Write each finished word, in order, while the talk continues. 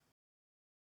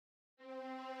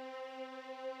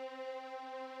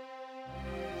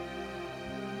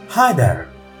Hi there!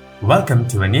 Welcome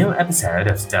to a new episode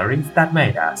of Stories That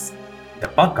Made Us, the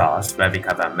podcast where we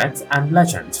cover myths and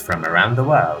legends from around the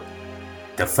world.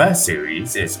 The first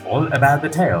series is all about the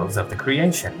tales of the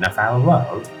creation of our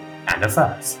world and of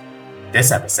us.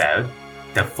 This episode,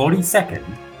 the 42nd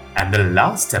and the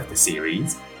last of the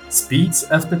series, speaks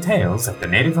of the tales of the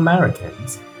Native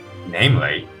Americans,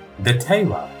 namely the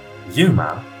Tewa,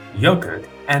 Yuma, Yokut,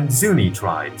 and Zuni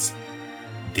tribes.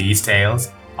 These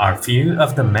tales are few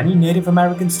of the many Native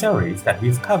American stories that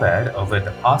we've covered over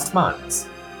the past months.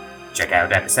 Check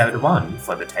out episode 1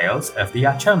 for the tales of the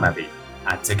Achomavi,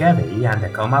 Atsugevi, and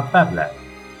Acoma Pueblo.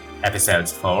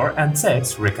 Episodes 4 and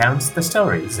 6 recounts the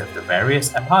stories of the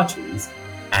various Apaches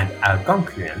and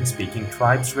Algonquian-speaking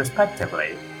tribes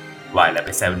respectively, while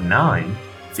episode 9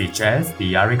 features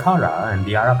the Arikara and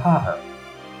the Arapaho.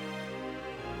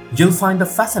 You'll find the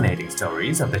fascinating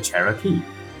stories of the Cherokee,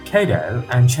 Caddo,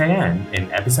 and Cheyenne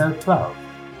in episode 12,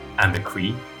 and the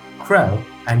Cree, Crow,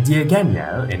 and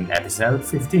Diegueño in episode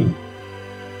 15.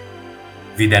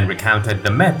 We then recounted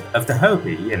the myth of the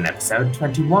Hopi in episode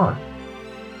 21.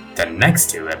 The next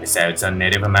two episodes on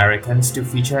Native Americans to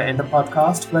feature in the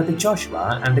podcast were the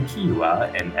Joshua and the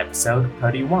Kiowa in episode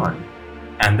 31,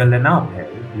 and the Lenape,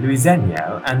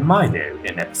 Luiseño, and Maidu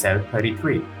in episode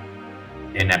 33.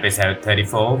 In episode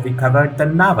 34, we covered the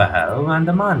Navajo and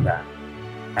the Mandan,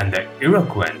 and the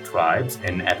Iroquois tribes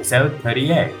in episode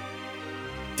 38.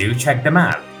 Do check them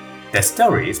out. The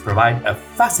stories provide a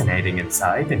fascinating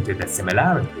insight into the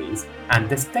similarities and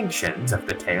distinctions of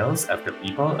the tales of the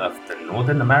people of the North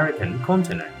American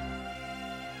continent.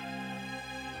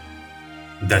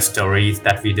 The stories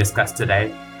that we discussed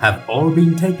today have all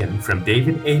been taken from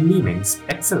David A. Leeming's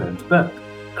excellent book,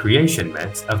 Creation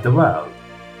Myths of the World.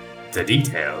 The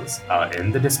details are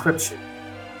in the description.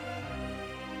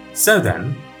 So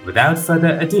then, without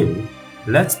further ado,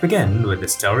 let's begin with the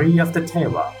story of the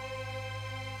Tewa.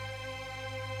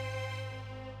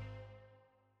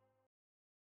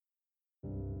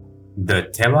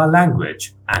 The Tewa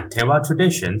language and Tewa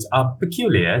traditions are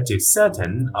peculiar to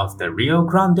certain of the Rio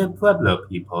Grande Pueblo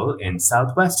people in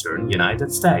southwestern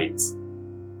United States.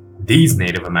 These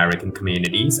Native American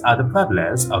communities are the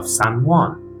Pueblos of San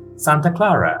Juan, Santa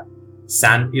Clara,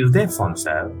 San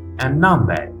Ildefonso, and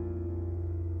Nambe.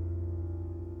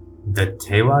 The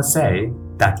Tewa say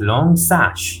that Long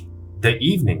Sash, the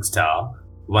evening star,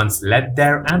 once led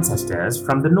their ancestors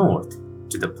from the north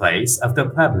to the place of the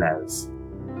Pueblos.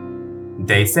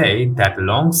 They say that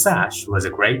Long Sash was a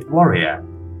great warrior,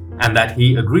 and that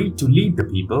he agreed to lead the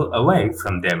people away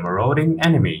from their marauding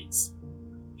enemies.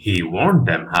 He warned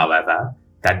them, however,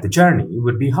 that the journey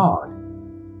would be hard.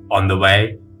 On the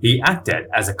way, he acted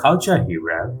as a culture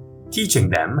hero, teaching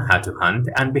them how to hunt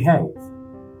and behave.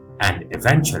 And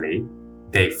eventually,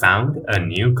 they found a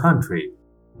new country.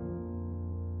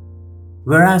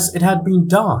 Whereas it had been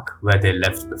dark where they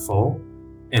lived before,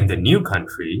 in the new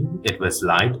country it was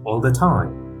light all the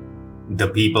time. The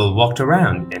people walked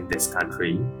around in this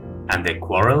country, and they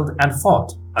quarreled and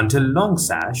fought until Long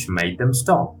Sash made them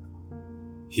stop.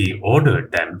 He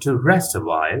ordered them to rest a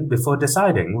while before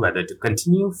deciding whether to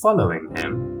continue following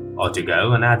him or to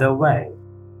go another way.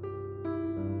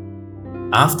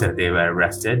 After they were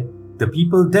rested, the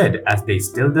people did as they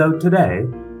still do today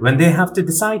when they have to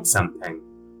decide something.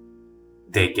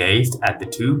 They gazed at the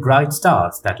two bright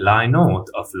stars that lie north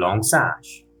of Long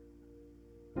Sash.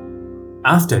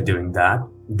 After doing that,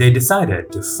 they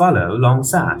decided to follow Long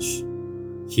Sash.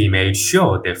 He made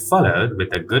sure they followed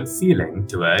with a good feeling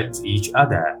towards each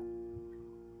other.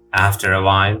 After a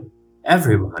while,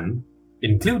 everyone,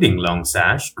 including Long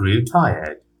Sash, grew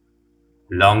tired.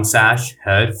 Long Sash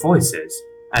heard voices,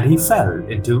 and he fell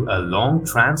into a long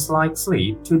trance-like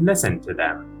sleep to listen to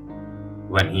them.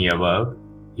 When he awoke,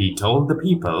 he told the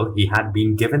people he had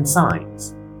been given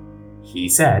signs. He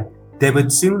said they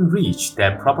would soon reach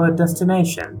their proper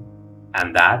destination,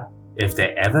 and that, if they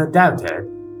ever doubted,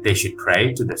 they should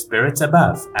pray to the spirits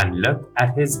above and look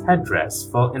at his headdress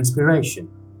for inspiration.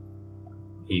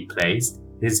 He placed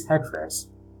his headdress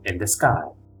in the sky.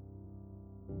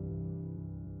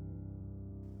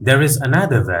 There is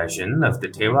another version of the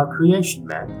Tewa creation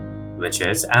myth, which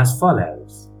is as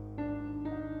follows.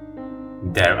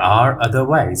 There are other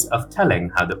ways of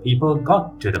telling how the people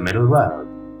got to the middle world,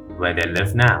 where they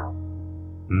live now.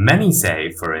 Many say,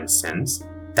 for instance,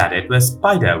 that it was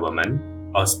Spider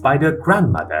Woman or Spider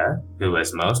Grandmother who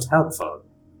was most helpful.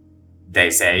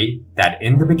 They say that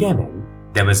in the beginning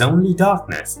there was only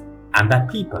darkness and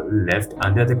that people lived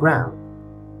under the ground.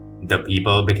 The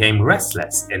people became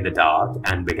restless in the dark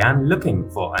and began looking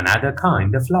for another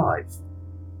kind of life.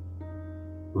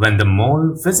 When the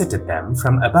mole visited them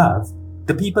from above,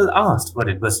 the people asked what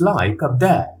it was like up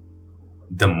there.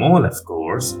 The mole, of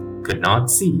course, could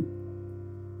not see,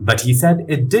 but he said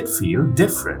it did feel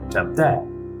different up there.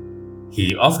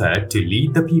 He offered to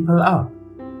lead the people up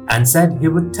and said he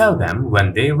would tell them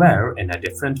when they were in a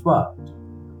different world.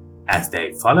 As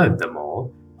they followed the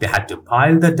mole, they had to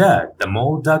pile the dirt the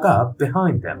mole dug up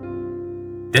behind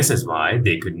them. This is why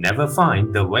they could never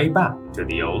find the way back to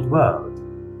the old world.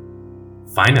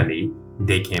 Finally,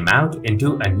 they came out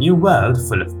into a new world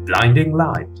full of blinding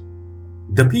light.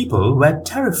 The people were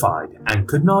terrified and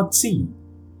could not see.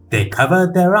 They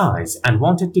covered their eyes and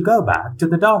wanted to go back to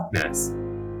the darkness.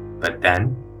 But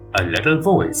then a little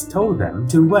voice told them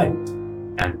to wait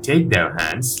and take their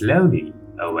hands slowly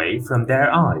away from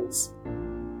their eyes.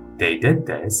 They did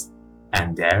this,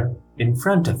 and there in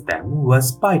front of them was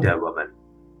Spider-Woman,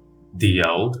 the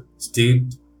old,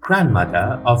 stooped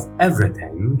grandmother of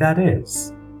everything that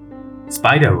is.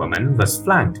 Spider-Woman was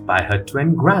flanked by her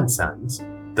twin grandsons,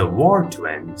 the War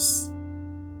Twins.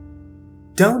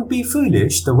 "Don't be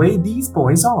foolish the way these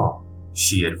boys are,"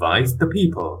 she advised the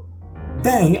people.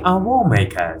 "They are war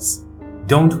makers.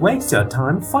 Don't waste your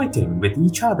time fighting with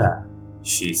each other,"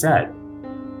 she said.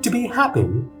 "To be happy,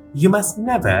 you must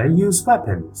never use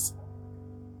weapons."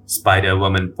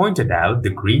 Spider-Woman pointed out the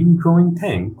green growing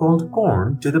thing called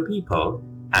corn to the people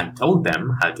and told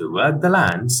them how to work the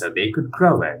land so they could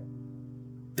grow it.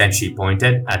 Then she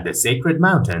pointed at the sacred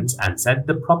mountains and said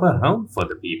the proper home for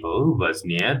the people was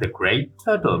near the Great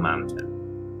Turtle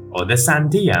Mountain, or the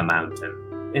Sandia Mountain,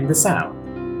 in the south.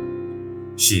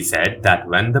 She said that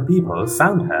when the people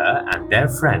found her and their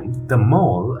friend the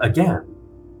mole again,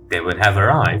 they would have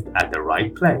arrived at the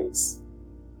right place.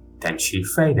 Then she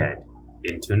faded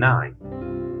into night.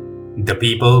 The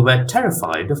people were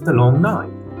terrified of the long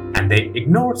night, and they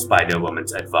ignored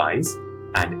Spider-Woman's advice,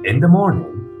 and in the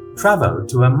morning traveled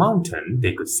to a mountain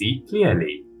they could see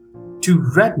clearly, to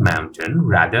Red Mountain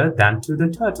rather than to the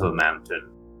Turtle Mountain.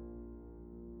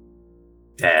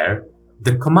 There,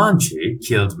 the Comanche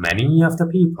killed many of the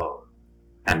people,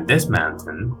 and this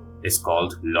mountain is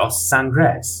called Los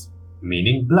Sangres,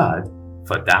 meaning blood,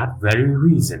 for that very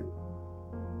reason.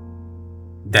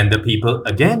 Then the people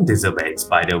again disobeyed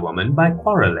Spider-Woman by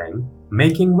quarreling,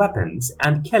 making weapons,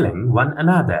 and killing one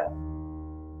another.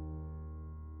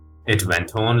 It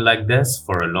went on like this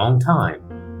for a long time,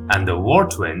 and the War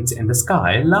Twins in the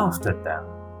sky laughed at them.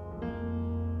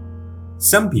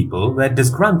 Some people were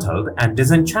disgruntled and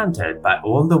disenchanted by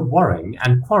all the warring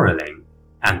and quarreling,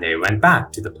 and they went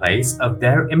back to the place of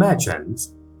their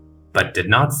emergence, but did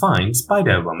not find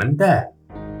Spider-Woman there.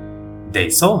 They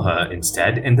saw her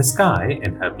instead in the sky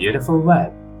in her beautiful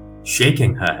web,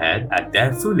 shaking her head at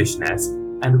their foolishness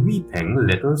and weeping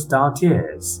little star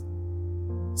tears.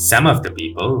 Some of the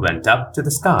people went up to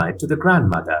the sky to the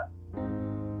grandmother.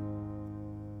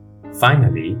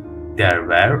 Finally, there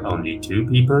were only two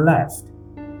people left,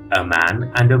 a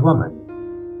man and a woman.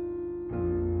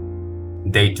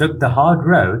 They took the hard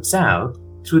road south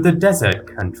through the desert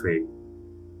country.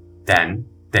 Then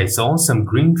they saw some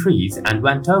green trees and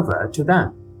went over to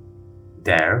them.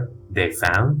 There they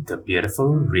found the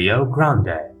beautiful Rio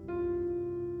Grande.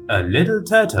 A little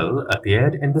turtle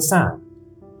appeared in the sand.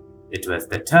 It was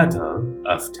the turtle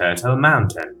of Turtle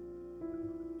Mountain.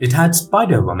 It had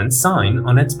Spider-Woman's sign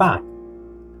on its back,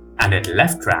 and it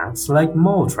left tracks like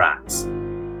mole tracks.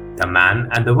 The man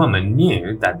and the woman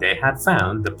knew that they had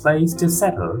found the place to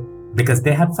settle because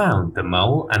they had found the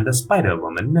mole and the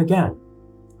Spider-Woman again.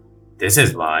 This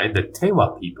is why the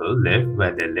Tewa people live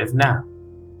where they live now.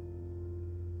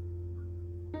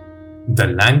 The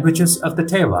languages of the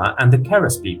Tewa and the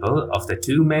Keres people of the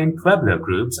two main Pueblo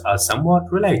groups are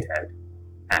somewhat related,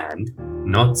 and,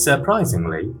 not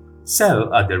surprisingly, so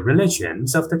are the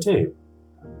religions of the two.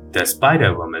 The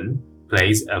Spider-Woman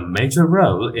plays a major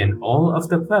role in all of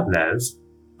the Pueblos,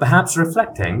 perhaps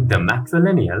reflecting the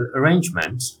matrilineal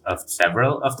arrangements of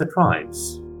several of the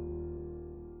tribes.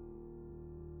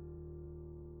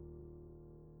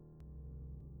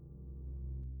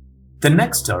 The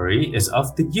next story is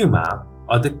of the Yuma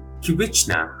or the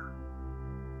Kiwishna.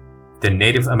 The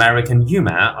Native American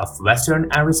Yuma of western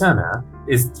Arizona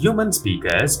is human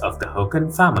speakers of the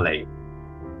Hokan family.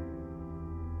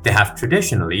 They have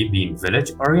traditionally been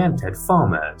village-oriented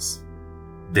farmers.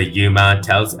 The Yuma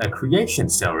tells a creation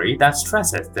story that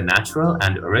stresses the natural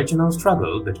and original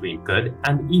struggle between good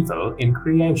and evil in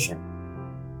creation.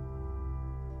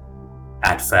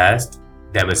 At first,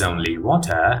 there was only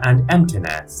water and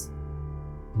emptiness.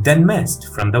 Then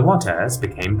mist from the waters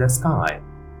became the sky.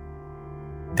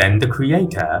 Then the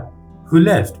Creator, who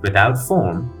lived without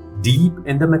form, deep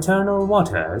in the maternal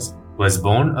waters, was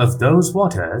born of those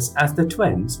waters as the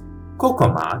twins,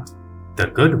 Kokomat, the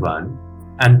good one,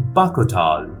 and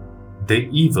Bakutal, the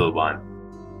evil one.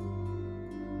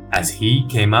 As he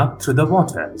came up through the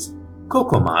waters,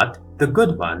 Kokomat, the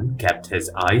good one, kept his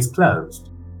eyes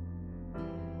closed.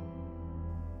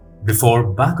 Before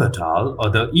Bakutal,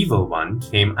 or the evil one,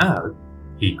 came out,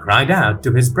 he cried out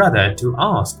to his brother to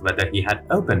ask whether he had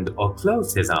opened or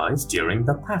closed his eyes during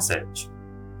the passage.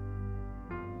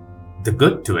 The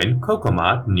good twin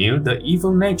Kokomat knew the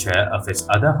evil nature of his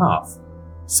other half,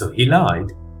 so he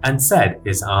lied and said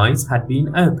his eyes had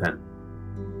been open.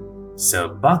 So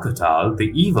Bakutal,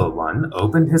 the evil one,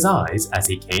 opened his eyes as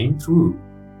he came through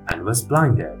and was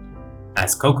blinded,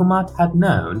 as Kokomat had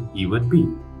known he would be.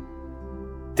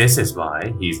 This is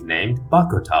why he is named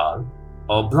Bakutal,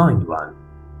 or Blind One.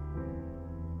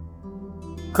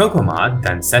 Kokomat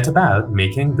then set about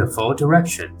making the 4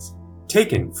 directions,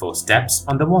 taking 4 steps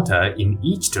on the water in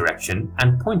each direction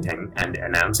and pointing and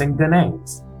announcing the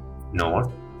names: north,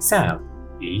 south,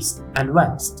 east, and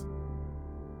west.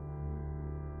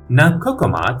 Now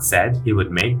Kokomat said he would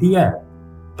make the earth,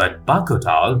 but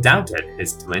Bakutal doubted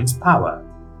his twin's power.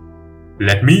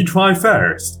 "Let me try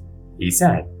first," he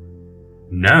said.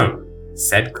 "No,"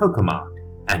 said Kokomat,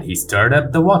 and he stirred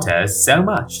up the waters so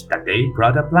much that they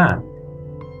brought up land.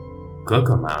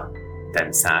 Kokomat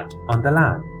then sat on the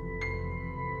land.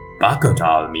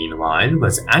 Bakutal, meanwhile,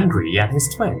 was angry at his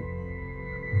twin,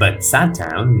 but sat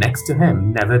down next to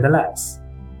him nevertheless.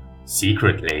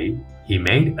 Secretly, he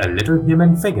made a little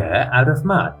human figure out of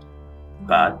mud,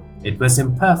 but it was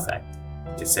imperfect,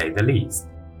 to say the least.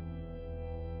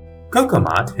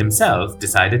 Kokomat himself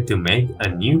decided to make a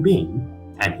new being,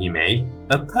 and he made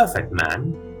a perfect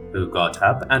man who got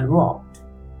up and walked.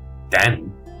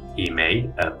 Then he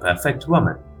made a perfect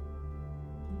woman.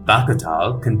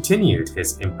 Bakutal continued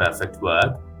his imperfect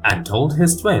work and told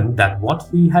his twin that what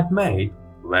he had made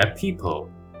were people.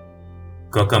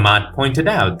 Kokomat pointed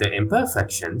out the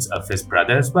imperfections of his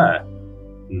brother's work: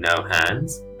 no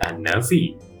hands and no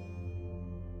feet.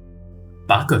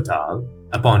 Bakutal,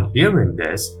 upon hearing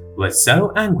this, was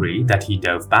so angry that he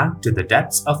dove back to the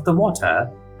depths of the water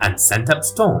and sent up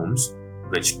storms,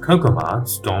 which Kokomat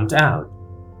stormed out,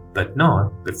 but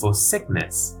not before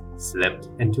sickness slipped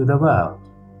into the world.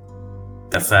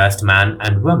 The first man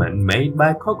and woman made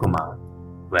by Kokomat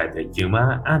were the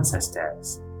Yuma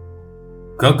ancestors.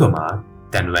 Kokomat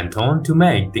then went on to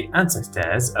make the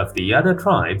ancestors of the other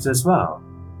tribes as well,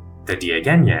 the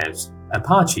Diegueños,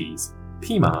 Apaches,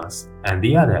 Pimas, and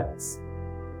the others.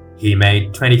 He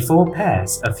made 24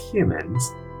 pairs of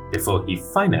humans before he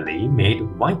finally made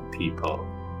white people.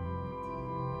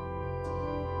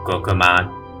 Kokomat,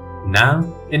 now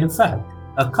in effect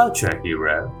a culture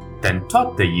hero, then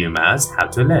taught the Yumas how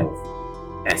to live,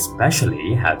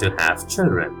 especially how to have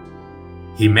children.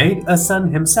 He made a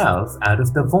son himself out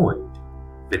of the void,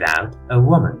 without a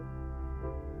woman.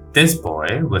 This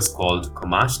boy was called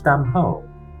Komashtamho,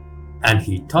 and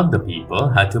he taught the people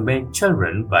how to make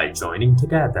children by joining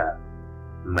together,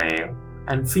 male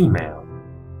and female.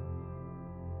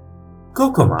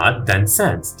 Kokomat then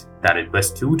sensed that it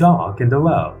was too dark in the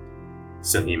world,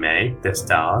 so he made the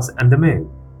stars and the moon.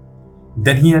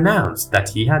 Then he announced that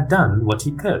he had done what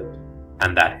he could,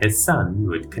 and that his son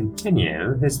would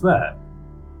continue his work.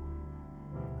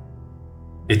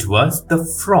 It was the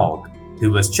frog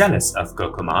who was jealous of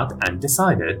Kokomat and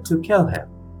decided to kill him.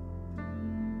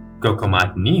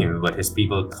 Kokomat knew what his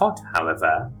people thought,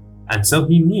 however, and so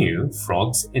he knew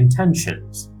Frog's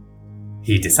intentions.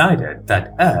 He decided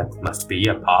that Earth must be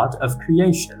a part of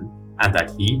creation and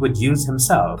that he would use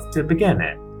himself to begin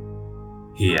it.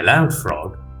 He allowed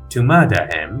Frog to murder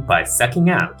him by sucking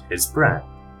out his breath.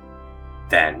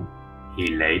 Then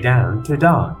he lay down to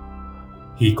die.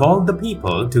 He called the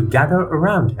people to gather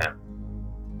around him.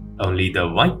 Only the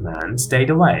white man stayed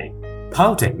away,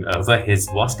 pouting over his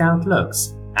washed-out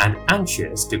looks and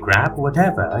anxious to grab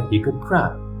whatever he could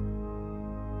grab.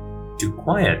 To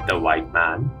quiet the white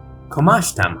man,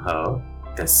 Komashtamho,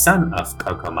 the son of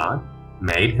Kokomat,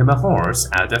 made him a horse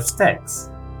out of sticks.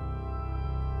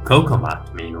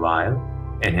 Kokomat, meanwhile,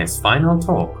 in his final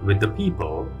talk with the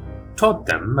people, taught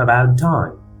them about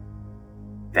time.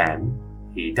 Then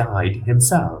he died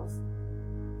himself.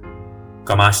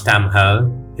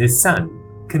 Komashtamho, his son,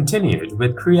 continued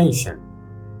with creation.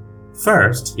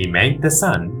 First he made the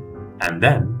sun, and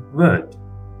then wood.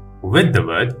 With the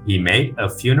wood he made a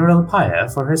funeral pyre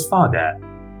for his father.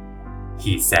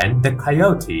 He sent the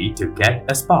coyote to get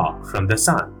a spark from the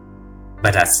sun.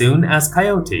 But as soon as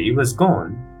Coyote was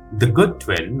gone, the good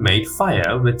twin made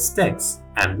fire with sticks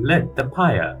and lit the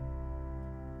pyre.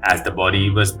 As the body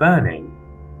was burning,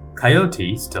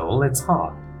 Coyote stole its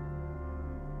heart.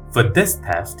 For this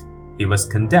theft, he was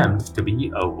condemned to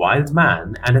be a wild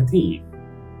man and a thief.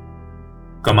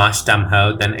 Kamash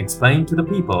Damho then explained to the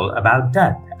people about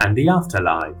death and the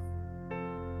afterlife.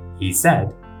 He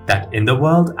said that in the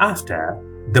world after,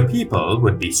 the people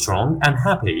would be strong and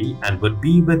happy and would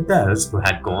be with those who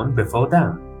had gone before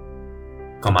them.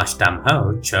 Kamash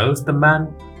Damho chose the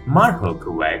man Marho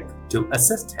Kuwek to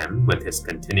assist him with his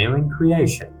continuing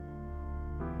creation.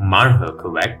 Marho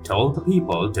Kuwek told the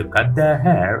people to cut their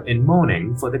hair in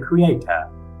mourning for the Creator,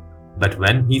 but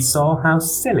when he saw how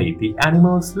silly the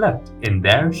animals looked in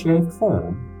their shaved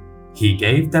form, he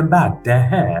gave them back their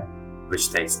hair,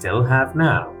 which they still have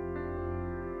now.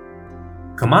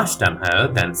 Kamash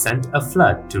Damho then sent a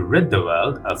flood to rid the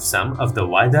world of some of the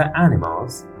wilder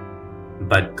animals,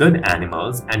 but good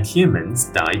animals and humans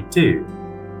died too.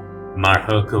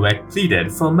 Marho Kuwek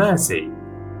pleaded for mercy,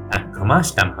 and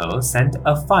Kamash Damho sent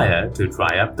a fire to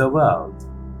dry up the world.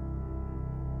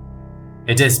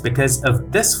 It is because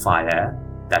of this fire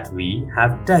that we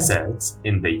have deserts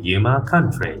in the Yuma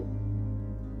country.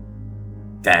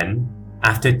 Then,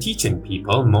 after teaching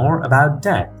people more about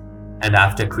death, and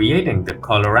after creating the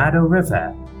Colorado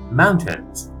River,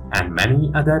 mountains, and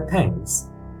many other things,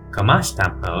 Kamash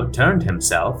Damho turned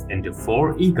himself into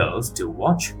 4 eagles to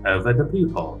watch over the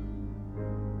people.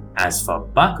 As for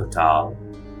Bakutal,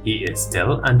 he is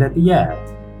still under the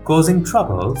earth, causing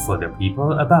trouble for the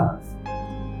people above.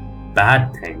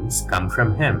 Bad things come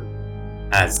from him,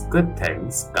 as good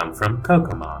things come from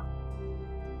Kokomah.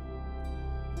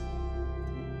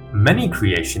 Many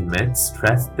creation myths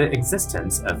stress the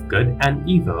existence of good and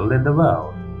evil in the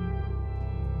world.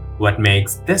 What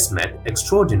makes this myth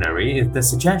extraordinary is the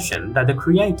suggestion that the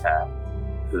Creator,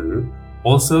 who,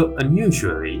 also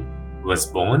unusually, was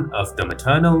born of the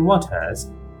maternal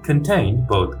waters, contained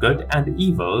both good and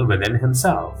evil within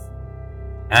himself.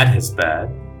 At his birth,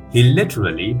 he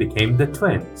literally became the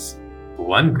twins,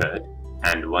 one good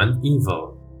and one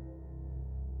evil.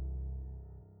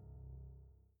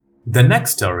 The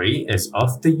next story is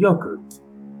of the Yokut.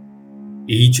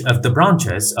 Each of the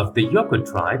branches of the Yokut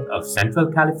tribe of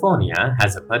Central California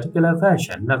has a particular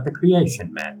version of the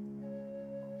creation myth.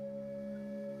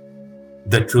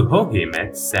 The Truhohi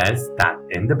myth says that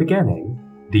in the beginning,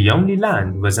 the only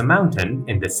land was a mountain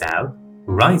in the south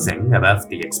rising above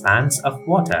the expanse of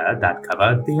water that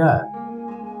covered the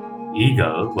earth.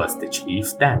 Eagle was the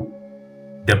chief then.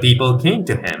 The people came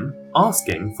to him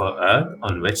asking for earth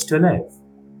on which to live.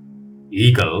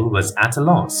 Eagle was at a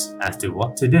loss as to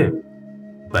what to do,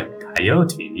 but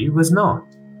Coyote was not.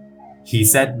 He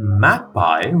said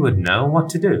Magpie would know what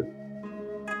to do.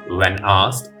 When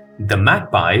asked, the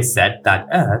Magpie said that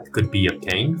earth could be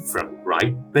obtained from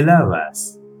right below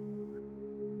us.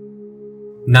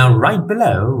 Now right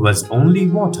below was only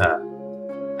water,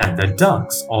 and the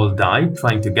ducks all died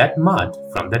trying to get mud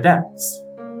from the depths.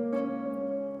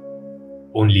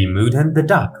 Only Mudan the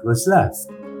duck was left,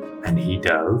 and he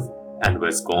dove and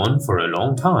was gone for a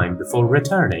long time before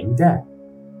returning dead.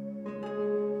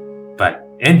 But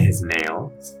in his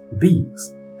nails,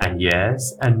 beaks, and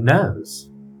ears and nose,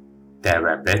 there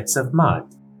were bits of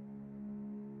mud.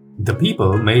 The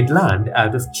people made land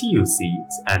out of chiu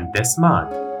seeds and this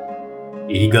mud.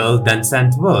 Eagle then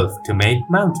sent Wolf to make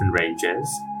mountain ranges,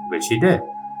 which he did.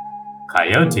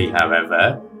 Coyote,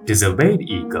 however, disobeyed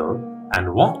Eagle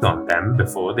and walked on them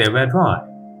before they were dry.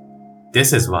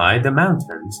 This is why the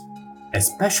mountains,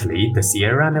 especially the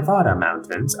Sierra Nevada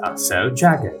mountains, are so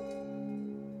jagged.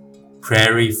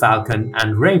 Prairie Falcon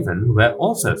and Raven were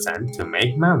also sent to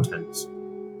make mountains,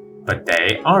 but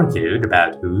they argued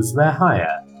about whose were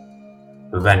higher.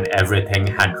 When everything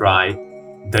had dried,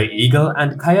 the Eagle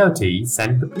and Coyote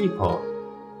sent the people,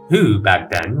 who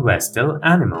back then were still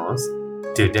animals,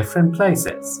 to different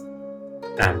places,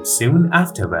 and soon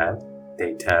afterward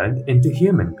they turned into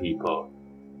human people.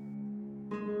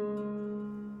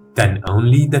 Then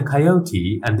only the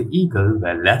Coyote and the Eagle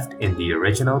were left in the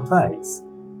original place.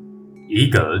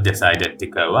 Eagle decided to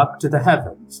go up to the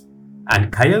heavens,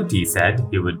 and Coyote said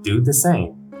he would do the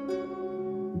same.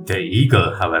 The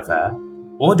Eagle, however,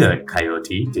 ordered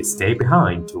Coyote to stay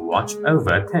behind to watch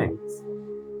over things.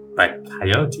 But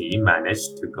Coyote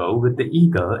managed to go with the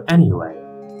Eagle anyway,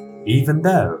 even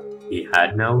though he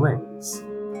had no wings.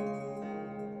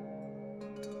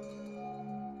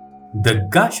 The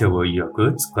Gashawu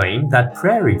Yokuts claimed that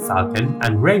Prairie Falcon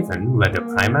and Raven were the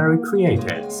primary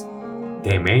creators.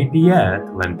 They made the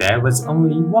earth when there was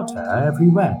only water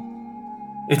everywhere.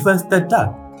 It was the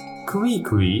duck, Kui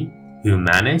Kui, who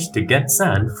managed to get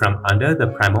sand from under the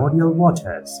primordial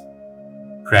waters.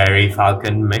 Prairie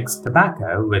Falcon mixed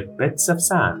tobacco with bits of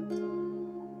sand.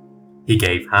 He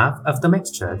gave half of the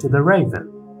mixture to the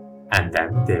raven, and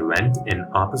then they went in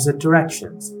opposite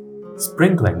directions,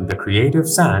 sprinkling the creative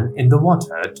sand in the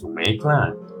water to make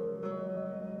land.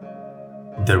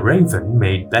 The raven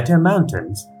made better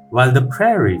mountains, while the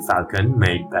prairie falcon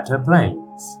made better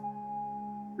plains.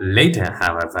 Later,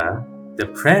 however, the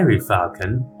prairie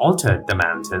falcon altered the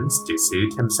mountains to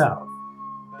suit himself.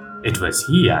 It was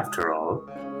he, after all,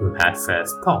 who had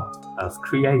first thought of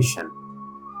creation.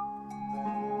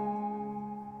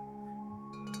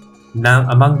 Now,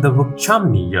 among the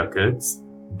Wukchumni Yakuts,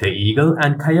 the eagle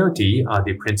and coyote are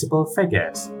the principal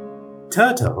figures.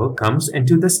 Turtle comes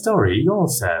into the story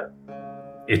also.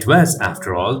 It was,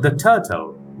 after all, the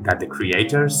turtle that the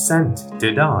creators sent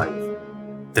to dive.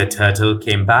 The turtle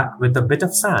came back with a bit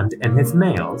of sand in his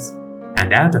nails,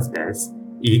 and out of this,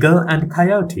 eagle and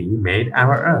coyote made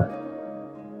our earth.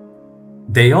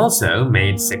 They also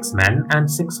made 6 men and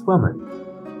 6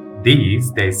 women.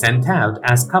 These they sent out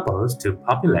as couples to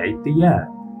populate the earth.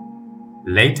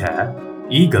 Later,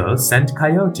 eagle sent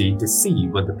coyote to see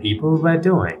what the people were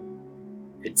doing.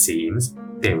 It seems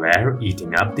they were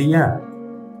eating up the earth.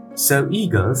 So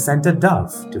eagle sent a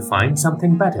dove to find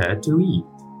something better to eat.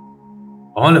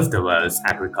 All of the world's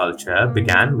agriculture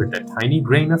began with a tiny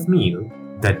grain of meal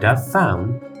the dove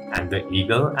found and the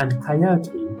eagle and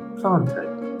coyote planted.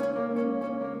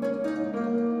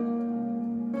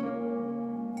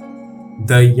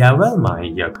 The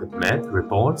Yavelmai Yakut myth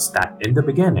reports that in the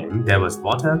beginning there was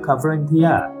water covering the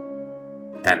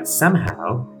earth. Then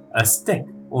somehow a stick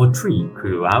or tree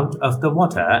grew out of the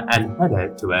water and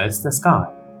headed towards the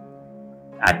sky.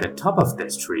 At the top of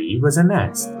this tree was a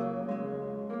nest.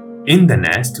 In the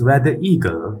nest were the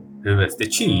eagle, who was the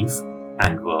chief,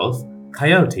 and wolf,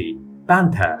 coyote,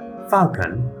 panther,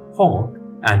 falcon, hawk,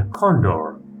 and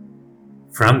condor.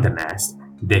 From the nest,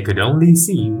 they could only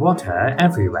see water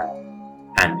everywhere,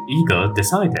 and eagle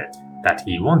decided that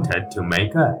he wanted to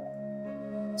make earth.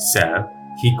 So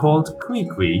he called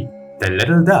Kwee-Kwee, the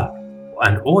little duck,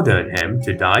 and ordered him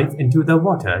to dive into the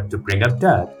water to bring up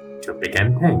dirt to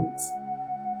begin things.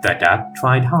 The duck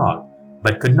tried hard,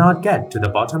 but could not get to the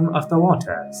bottom of the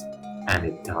waters, and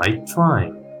it died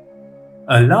trying.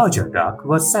 A larger duck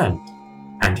was sent,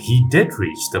 and he did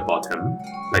reach the bottom,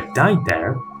 but died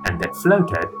there and then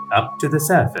floated up to the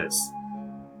surface.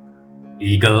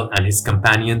 Eagle and his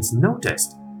companions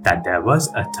noticed that there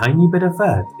was a tiny bit of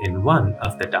earth in one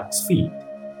of the duck's feet.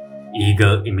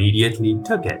 Eagle immediately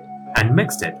took it and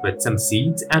mixed it with some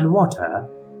seeds and water,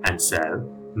 and so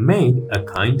made a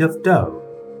kind of dough.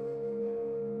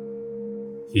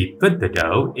 He put the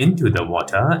dough into the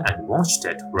water and watched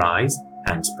it rise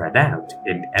and spread out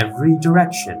in every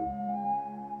direction.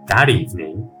 That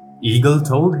evening, Eagle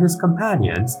told his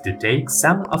companions to take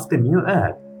some of the new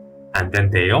earth, and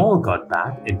then they all got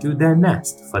back into their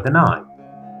nest for the night.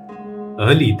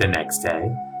 Early the next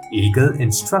day, Eagle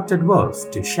instructed Wolf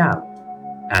to shout,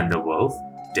 and the wolf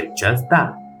did just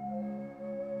that.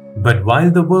 But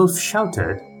while the wolf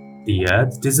shouted, the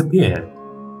earth disappeared.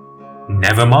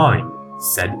 "Never mind,"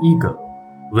 said Eagle.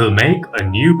 "We'll make a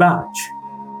new batch."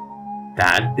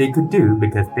 That they could do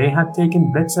because they had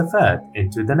taken bits of earth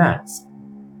into the nest.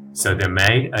 So they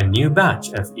made a new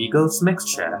batch of Eagle's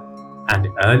mixture, and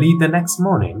early the next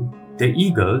morning, the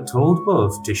eagle told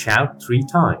Wolf to shout 3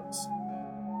 times.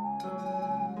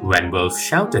 When Wolf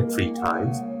shouted 3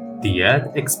 times, the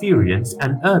earth experienced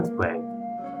an earthquake,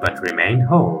 but remained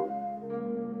whole.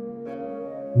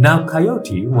 Now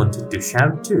Coyote wanted to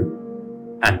shout too,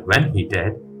 and when he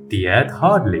did, the earth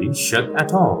hardly shook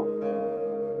at all.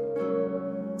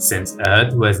 Since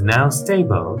Earth was now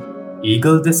stable,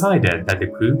 Eagle decided that the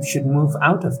group should move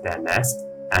out of their nest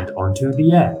and onto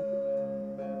the earth.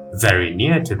 Very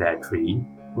near to their tree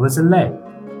was a lake,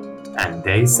 and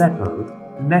they settled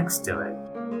next to it.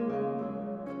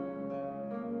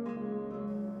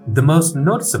 The most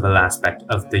noticeable aspect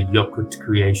of the Yakut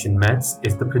creation myths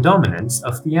is the predominance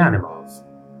of the animals.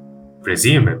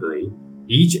 Presumably,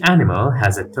 each animal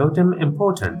has a totem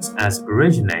importance as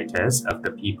originators of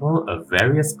the people of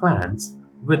various clans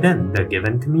within the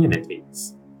given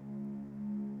communities.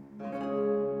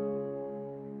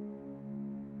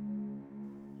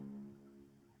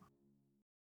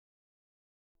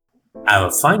 Our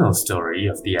final story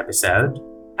of the episode,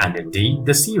 and indeed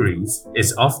the series,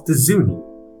 is of the Zuni.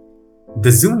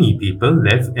 The Zuni people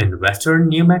live in western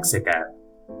New Mexico.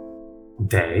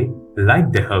 They,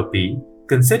 like the Hopi,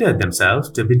 consider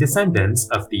themselves to be descendants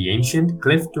of the ancient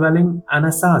cliff-dwelling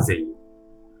Anasazi.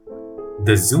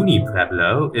 The Zuni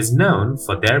Pueblo is known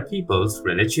for their people's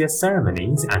religious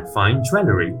ceremonies and fine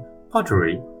jewelry,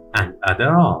 pottery, and other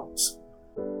arts.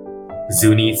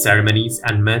 Zuni ceremonies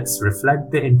and myths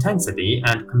reflect the intensity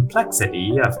and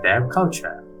complexity of their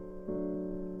culture.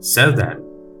 So then,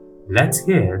 let's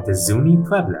hear the Zuni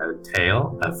Pueblo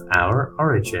tale of our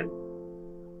origin.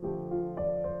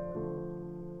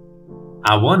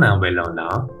 Awona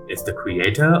Welona is the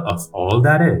creator of all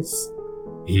that is.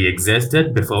 He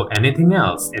existed before anything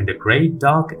else in the great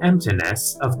dark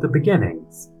emptiness of the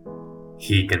beginnings.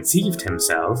 He conceived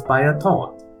himself by a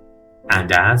thought,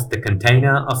 and as the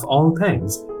container of all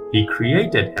things, he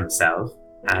created himself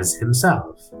as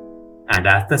himself, and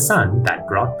as the sun that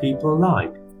brought people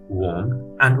light, warmth,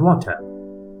 and water.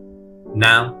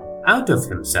 Now, out of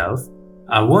himself,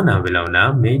 Awona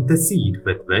Welona made the seed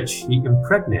with which he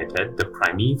impregnated the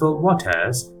primeval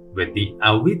waters with the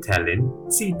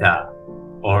Awitelin Sita,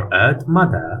 or Earth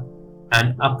Mother,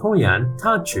 and Apoyan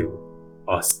Tachu,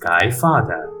 or Sky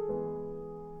Father.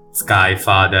 Sky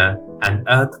Father and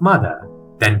Earth Mother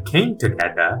then came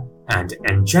together and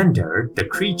engendered the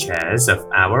creatures of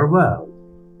our world.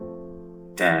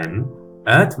 Then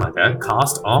Earth Mother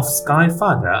cast off Sky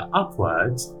Father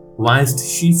upwards, whilst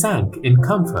she sank in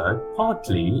comfort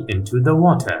partly into the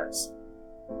waters.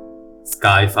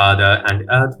 Sky Father and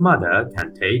Earth Mother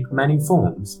can take many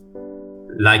forms.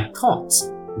 Like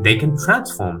thoughts, they can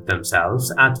transform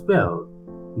themselves at will,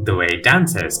 the way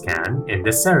dancers can in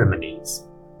the ceremonies.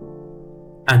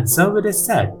 And so it is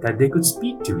said that they could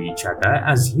speak to each other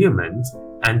as humans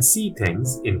and see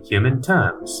things in human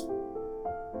terms.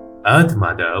 Earth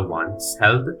Mother once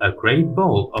held a great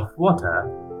bowl of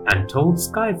water and told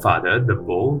Sky Father the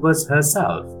bowl was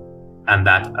herself, and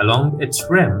that along its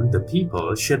rim the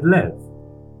people should live.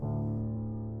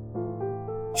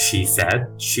 She said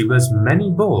she was many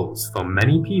bowls for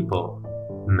many people,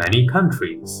 many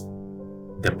countries.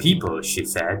 The people, she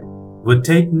said, would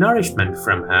take nourishment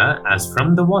from her as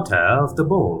from the water of the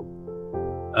bowl.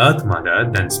 Earth Mother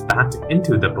then spat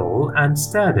into the bowl and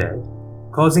stirred it,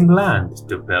 causing land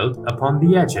to build upon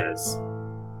the edges.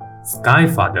 Sky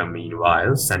Father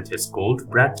meanwhile sent his cold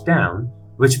breath down,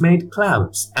 which made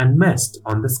clouds and mist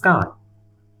on the sky.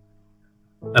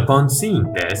 Upon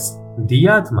seeing this, the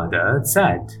Earth Mother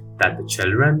said that the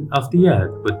children of the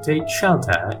earth would take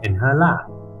shelter in her lap.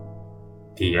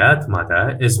 The Earth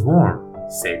Mother is warm,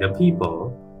 say the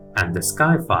people, and the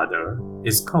Sky Father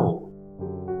is cold.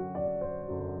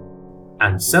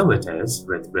 And so it is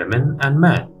with women and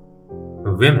men.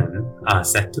 Women are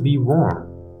said to be warm,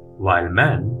 while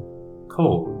men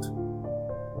cold.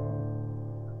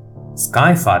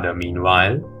 Sky Father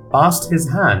meanwhile passed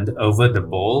his hand over the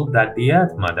bowl that the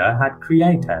Earth Mother had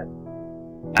created,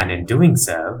 and in doing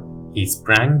so, he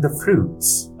sprang the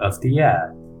fruits of the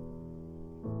earth.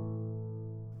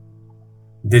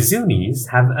 The Zunis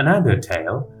have another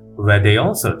tale where they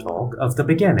also talk of the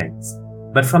beginnings,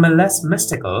 but from a less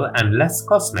mystical and less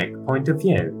cosmic point of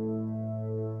view.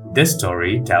 This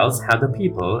story tells how the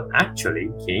people actually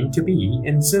came to be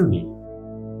in Zuni.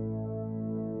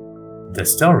 The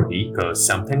story goes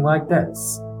something like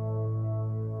this.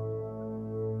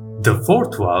 The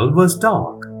fourth world was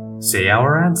dark, say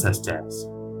our ancestors,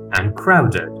 and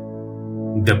crowded.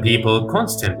 The people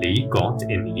constantly got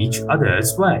in each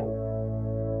other's way.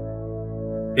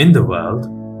 In the world,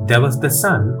 there was the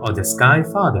sun or the Sky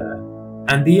Father,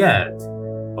 and the earth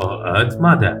or Earth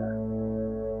Mother.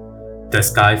 The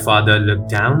Sky Father looked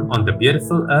down on the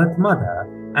beautiful Earth Mother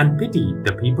and pitied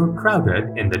the people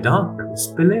crowded in the darkness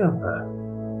below her.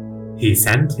 He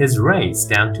sent his rays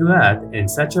down to earth in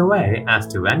such a way as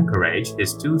to encourage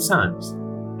his two sons,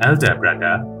 elder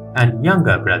brother and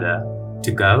younger brother,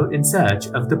 to go in search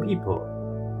of the people.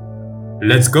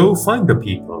 "Let's go find the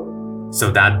people, so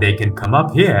that they can come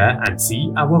up here and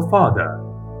see our father,"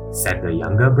 said the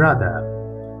younger brother.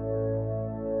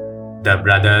 The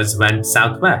brothers went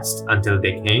southwest until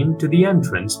they came to the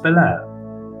entrance below.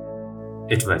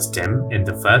 It was dim in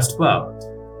the first world,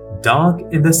 dark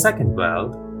in the second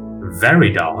world,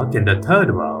 very dark in the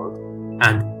third world,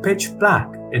 and pitch black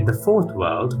in the fourth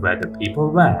world where the people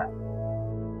were.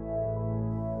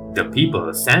 The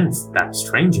people sensed that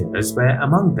strangers were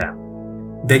among them.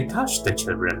 They touched the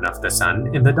children of the sun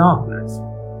in the darkness.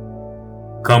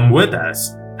 "Come with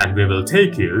us, and we will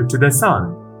take you to the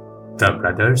sun," the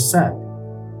brothers said.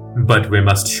 "But we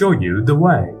must show you the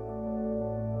way."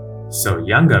 So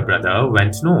younger brother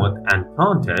went north and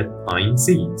planted pine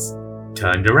seeds,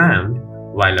 turned around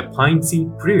while a pine seed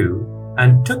grew,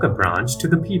 and took a branch to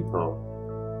the people.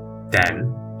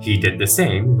 Then he did the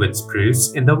same with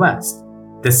spruce in the west,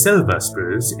 the silver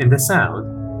spruce in the south,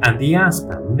 and the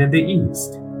aspen in the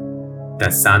east. The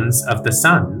sons of the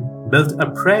sun built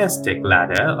a prayer stick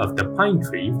ladder of the pine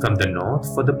tree from the north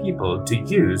for the people to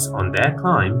use on their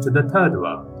climb to the third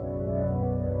world.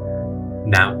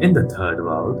 Now in the third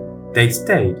world, they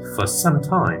stayed for some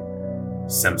time.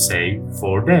 Some say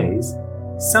 4 days,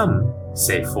 some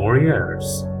say 4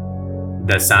 years.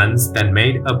 The sons then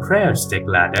made a prayer stick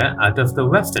ladder out of the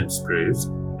western spruce,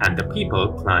 and the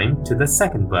people climbed to the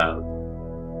second world.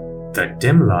 The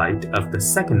dim light of the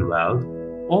second world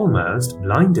almost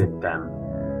blinded them.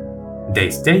 They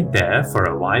stayed there for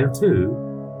a while too,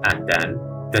 and then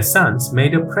the sons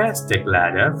made a prayer stick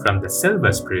ladder from the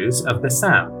silver spruce of the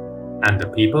south, and the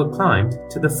people climbed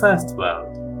to the first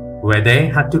world, where they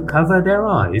had to cover their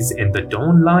eyes in the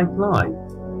dawn-like light.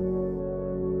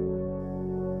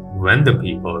 When the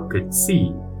people could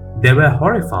see, they were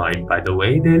horrified by the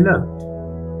way they looked.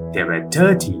 They were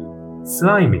dirty,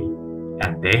 slimy,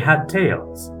 and they had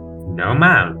tails, no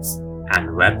mouths,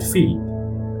 and webbed feet.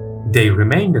 They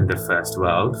remained in the first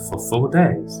world for 4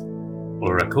 days,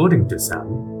 or according to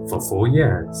some, for 4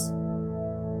 years.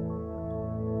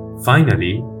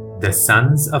 Finally, the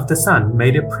sons of the sun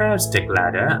made a prayer stick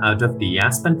ladder out of the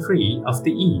aspen tree of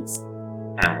the east,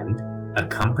 and,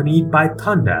 accompanied by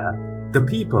thunder, the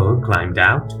people climbed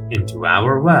out into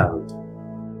our world.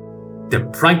 The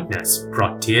brightness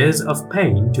brought tears of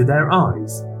pain to their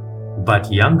eyes,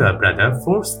 but younger brother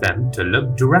forced them to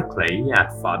look directly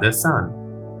at father sun.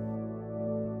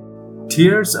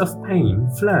 Tears of pain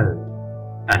flowed,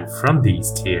 and from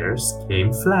these tears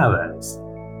came flowers.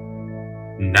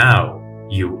 "Now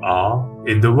you are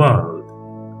in the world,"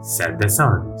 said the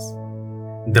sons.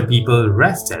 The people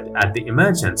rested at the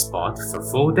immersion spot for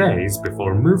 4 days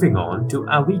before moving on to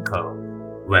Awiko,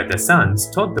 where the sons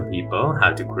taught the people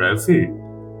how to grow food.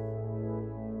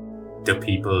 The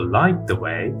people liked the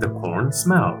way the corn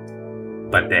smelled,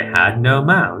 but they had no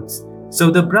mouths,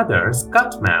 so the brothers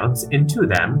cut mouths into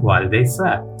them while they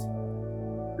slept.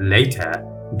 Later,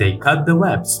 they cut the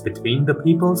webs between the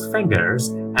people's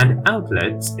fingers and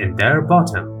outlets in their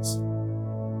bottoms.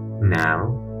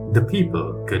 Now, the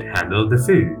people could handle the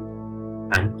food,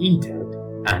 and eat it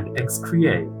and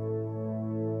excrete.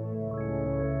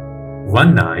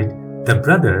 One night, the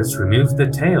brothers removed the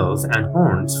tails and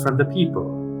horns from the people.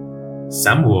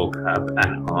 Some woke up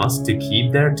and asked to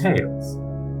keep their tails.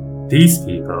 These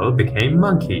people became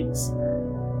monkeys.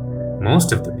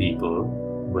 Most of the people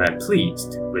were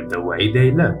pleased with the way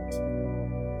they looked.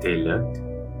 They looked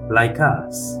like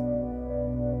us.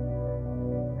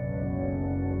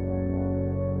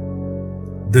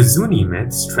 The Zuni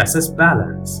myth stresses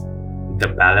balance, the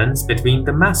balance between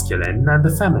the masculine and the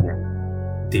feminine,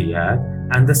 the earth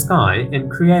and the sky in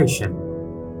creation.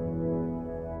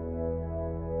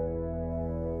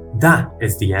 That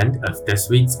is the end of this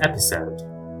week's episode,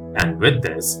 and with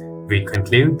this, we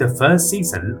conclude the first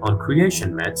season on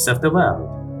creation myths of the world.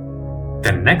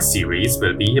 The next series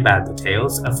will be about the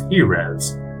tales of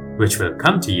heroes, which will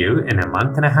come to you in a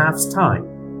month and a half's time,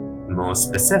 more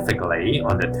specifically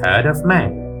on the 3rd of May.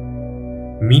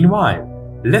 Meanwhile,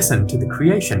 listen to the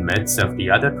creation myths of the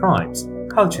other tribes,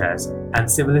 cultures, and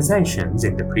civilizations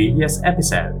in the previous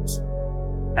episodes.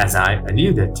 As I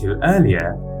alluded to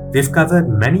earlier, we've covered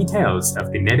many tales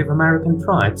of the Native American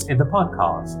tribes in the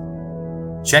podcast.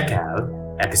 Check out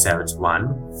episodes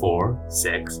 1, 4,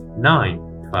 6, 9,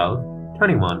 12,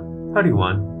 21,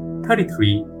 31,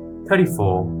 33,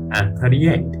 34, and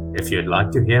 38 if you'd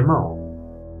like to hear more.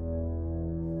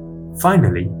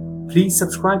 Finally, please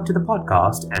subscribe to the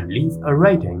podcast and leave a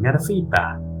rating and a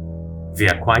feedback. We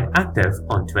are quite active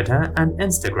on Twitter and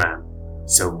Instagram,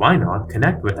 so why not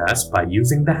connect with us by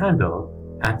using the handle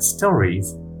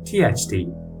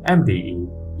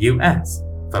 @storiesthtmdeus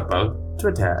for both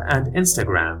Twitter and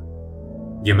Instagram.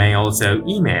 You may also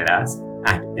email us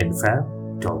at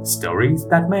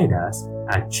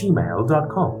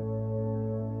info.storiesthatmadeus@gmail.com.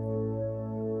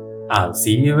 I'll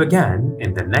see you again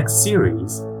in the next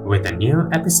series with a new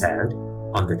episode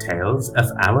on the tales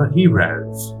of our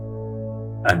heroes.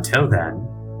 Until then,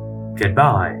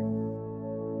 goodbye.